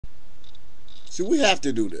See, we have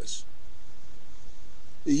to do this.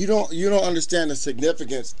 You don't understand the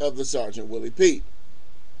significance of the Sergeant Willie Pete.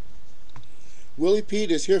 Willie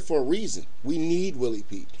Pete is here for a reason. We need Willie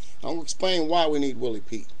Pete. I'll explain why we need Willie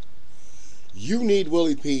Pete. You need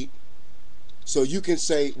Willie Pete so you can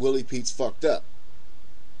say Willie Pete's fucked up.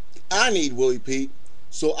 I need Willie Pete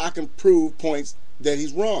so I can prove points that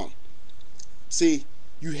he's wrong. See,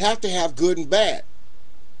 you have to have good and bad.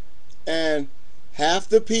 And half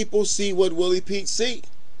the people see what Willie Pete see.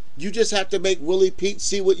 You just have to make Willie Pete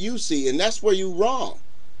see what you see, and that's where you're wrong.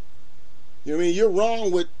 You know what I mean? You're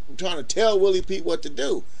wrong with trying to tell Willie Pete what to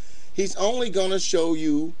do. He's only going to show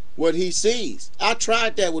you what he sees. I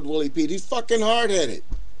tried that with Willie Pete. He's fucking hard-headed.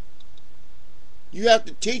 You have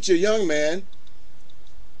to teach a young man,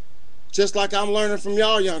 just like I'm learning from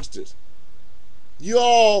y'all youngsters. You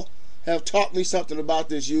all have taught me something about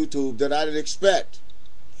this YouTube that I didn't expect.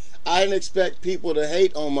 I didn't expect people to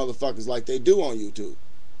hate on motherfuckers like they do on YouTube.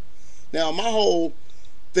 Now, my whole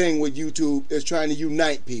thing with YouTube is trying to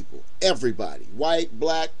unite people. Everybody. White,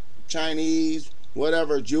 black, Chinese,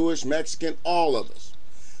 whatever, Jewish, Mexican, all of us.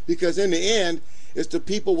 Because in the end, it's the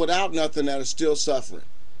people without nothing that are still suffering.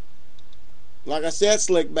 Like I said,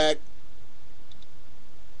 Slickback,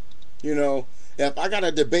 you know, if I got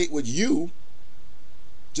a debate with you,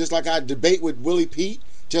 just like I debate with Willie Pete,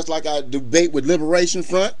 just like I debate with Liberation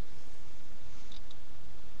Front,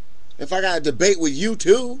 if I got a debate with you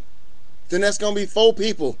too, then that's going to be 4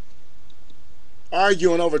 people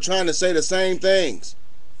arguing over trying to say the same things.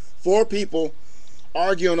 4 people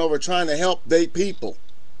arguing over trying to help their people.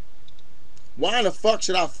 Why in the fuck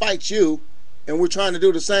should I fight you and we're trying to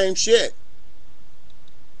do the same shit?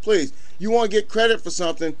 Please, you want to get credit for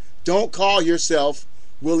something, don't call yourself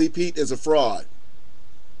Willie Pete is a fraud.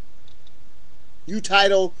 You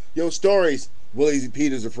title your stories, Willie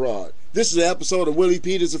Pete is a fraud. This is an episode of Willie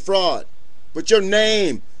Pete is a fraud. But your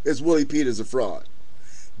name is Willie Pete is a fraud.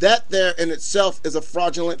 That there in itself is a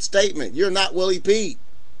fraudulent statement. You're not Willie Pete.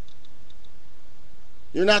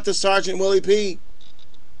 You're not the Sergeant Willie Pete.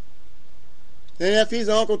 And if he's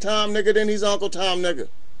Uncle Tom nigga, then he's Uncle Tom nigga.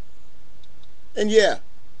 And yeah,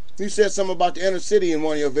 you said something about the inner city in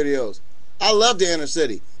one of your videos. I love the inner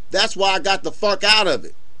city. That's why I got the fuck out of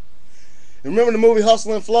it. Remember the movie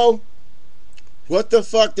Hustle and Flow? What the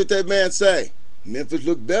fuck did that man say? Memphis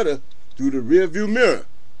looked better through the rearview mirror.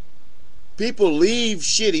 People leave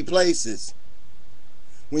shitty places.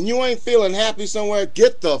 When you ain't feeling happy somewhere,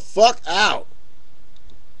 get the fuck out.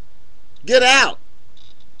 Get out.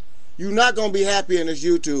 You're not going to be happy in this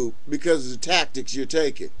YouTube because of the tactics you're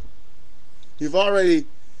taking. You've already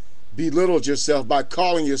belittled yourself by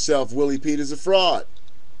calling yourself Willie Pete is a fraud.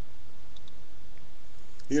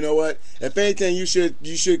 You know what? If anything, you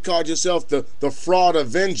should call yourself the fraud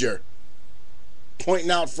avenger, pointing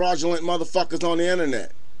out fraudulent motherfuckers on the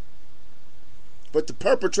internet. But to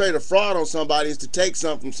perpetrate a fraud on somebody is to take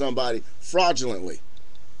something from somebody fraudulently.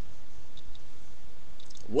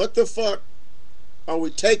 What the fuck are we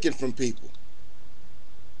taking from people?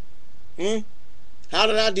 How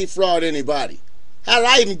did I defraud anybody? How did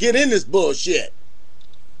I even get in this bullshit?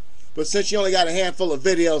 But since you only got a handful of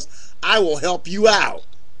videos, I will help you out.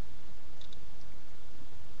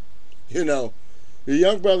 You know, the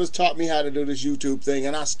young brothers taught me how to do this YouTube thing,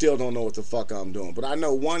 and I still don't know what the fuck I'm doing. But I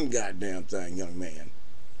know one goddamn thing, young man.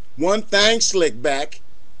 One thing, Slickback.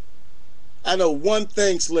 I know one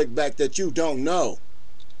thing, Slickback, that you don't know.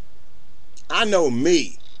 I know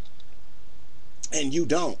me. And you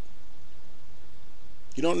don't.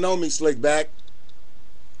 You don't know me, Slickback.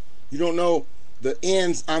 You don't know the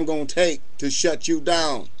ends I'm going to take to shut you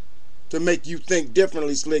down. To make you think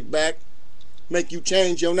differently, Slickback. Make you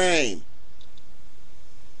change your name.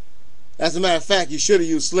 As a matter of fact, you should have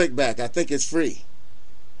used Slickback. I think it's free.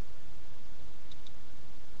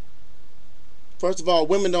 First of all,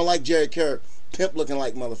 women don't like Jerry Kerr pimp looking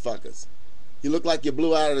like motherfuckers. You look like you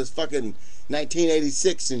blew out of this fucking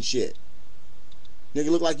 1986 and shit. Nigga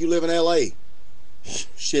look like you live in LA.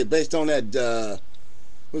 Shit, based on that,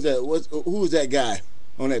 who's that? Who was that guy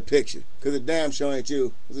on that picture? Because it damn sure ain't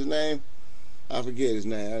you. What's his name? I forget his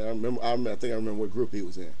name. I think I remember what group he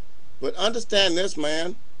was in. But understand this,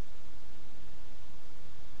 man.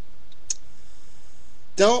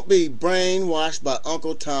 Don't be brainwashed by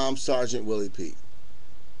Uncle Tom, Sergeant Willie Pete.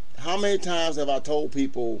 How many times have I told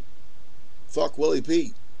people, fuck Willie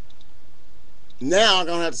Pete? Now I'm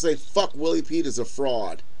going to have to say, fuck Willie Pete is a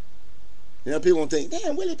fraud. You know, people won't think,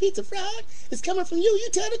 damn, Willie Pete's a fraud. It's coming from you. You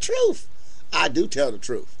tell the truth. I do tell the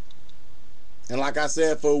truth. And like I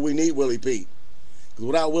said, folks, we need Willie Pete. Because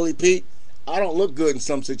without Willie Pete, I don't look good in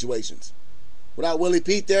some situations. Without Willie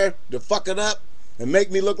Pete there to fuck it up and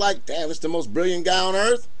make me look like, damn, it's the most brilliant guy on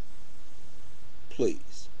earth?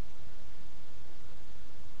 Please.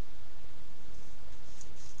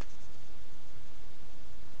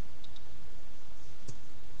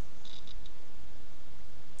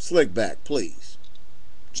 Slick back, please.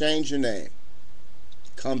 Change your name.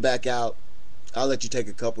 Come back out. I'll let you take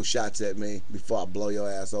a couple shots at me before I blow your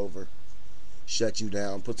ass over. Shut you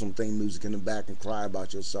down. Put some theme music in the back and cry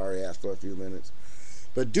about your sorry ass for a few minutes.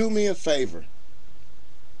 But do me a favor.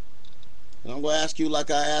 And I'm going to ask you like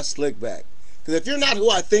I asked Slickback. Because if you're not who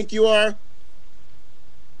I think you are,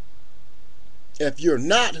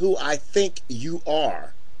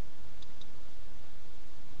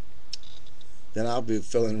 then I'll be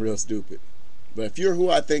feeling real stupid. But if you're who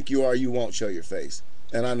I think you are, you won't show your face.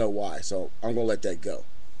 And I know why, so I'm going to let that go.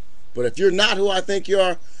 But if you're not who I think you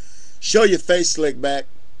are, show your face, Slickback.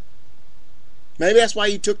 Maybe that's why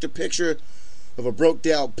you took the picture of a broke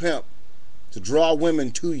down pimp, to draw women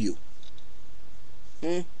to you.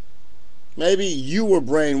 Maybe you were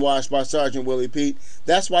brainwashed by SrgtWilliepete.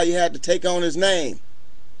 That's why you had to take on his name.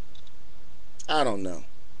 I don't know.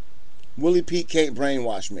 Willie Pete can't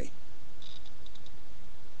brainwash me.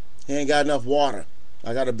 He ain't got enough water.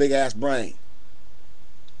 I got a big ass brain.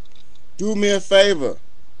 Do me a favor,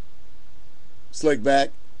 Slickback.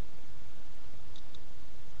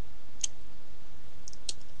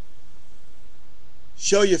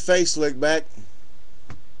 Show your face, Slickback.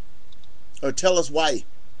 Or tell us why.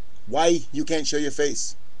 Why you can't show your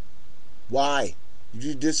face. Why?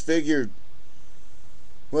 You disfigured.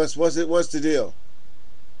 What's the deal?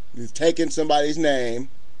 You've taken somebody's name.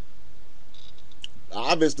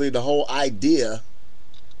 Obviously the whole idea,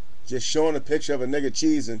 just showing a picture of a nigga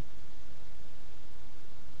cheesing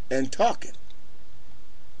and talking.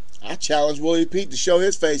 I challenged Willie Pete to show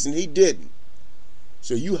his face and he didn't.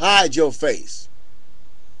 So you hide your face.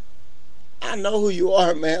 I know who you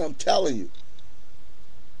are, man. I'm telling you.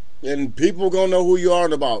 And people are going to know who you are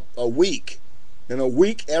in about a week. In a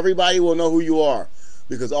week, everybody will know who you are.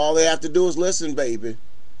 Because all they have to do is listen, baby.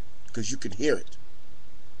 Because you can hear it.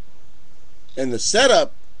 And the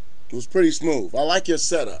setup was pretty smooth. I like your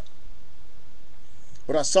setup.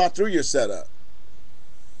 But I saw through your setup.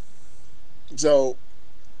 So,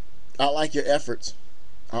 I like your efforts.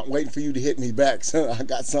 I'm waiting for you to hit me back. So I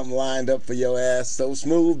got something lined up for your ass. So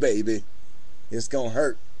smooth, baby. It's going to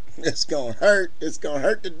hurt. It's going to hurt. It's going to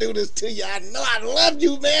hurt to do this to you. I know I love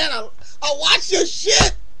you, man. I watch your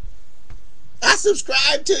shit. I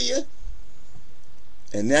subscribe to you.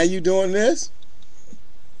 And now you doing this?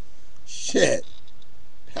 Shit.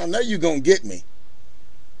 I know you're going to get me.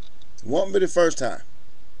 It won't be the first time.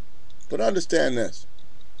 But understand this.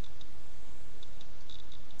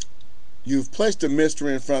 You've placed a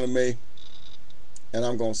mystery in front of me, and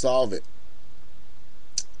I'm going to solve it.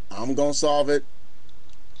 I'm going to solve it,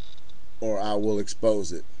 or I will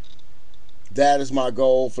expose it. That is my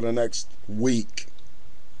goal for the next week.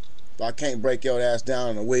 If I can't break your ass down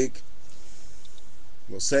in a week,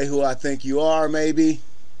 we'll say who I think you are, maybe.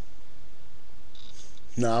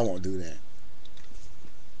 No, I won't do that.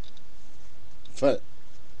 But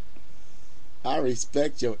I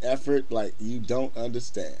respect your effort like you don't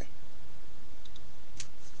understand.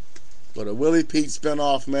 But a Willie Pete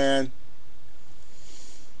spinoff, man,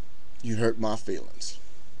 you hurt my feelings.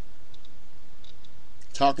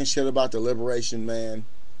 Talking shit about the liberation, man,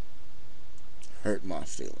 hurt my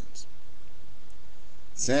feelings.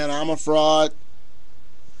 Saying I'm a fraud,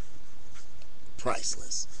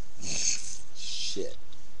 priceless. Shit.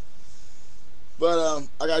 But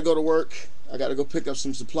I gotta go to work. I gotta go pick up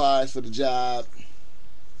some supplies for the job.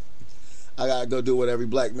 I gotta go do what every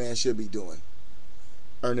black man should be doing.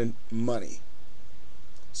 Earning money.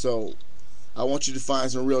 So I want you to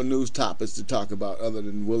find some real news topics to talk about other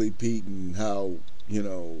than Willie Pete and how, you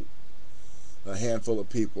know, a handful of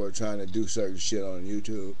people are trying to do certain shit on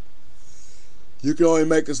YouTube. You can only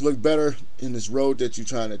make us look better in this road that you're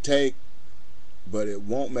trying to take, but it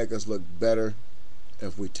won't make us look better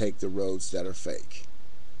if we take the roads that are fake.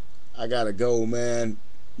 I gotta go, man.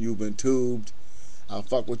 You've been tubed. I'll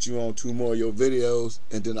fuck with you on 2 more of your videos,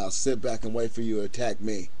 and then I'll sit back and wait for you to attack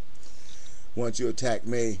me. Once you attack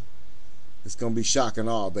me, it's gonna be shock and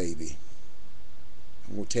awe, baby.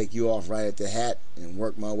 I'm gonna take you off right at the hat and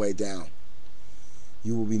work my way down.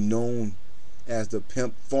 You will be known as the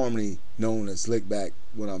pimp formerly known as Slickback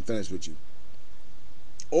when I'm finished with you.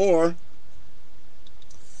 Or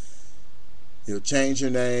you'll change your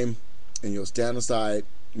name and you'll stand beside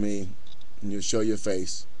me and you'll show your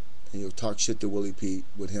face and you'll talk shit to Willie Pete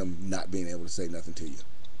with him not being able to say nothing to you,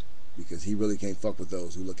 because he really can't fuck with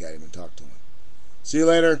those who look at him and talk to him. See you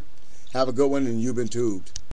later. Have a good one, and you've been tubed.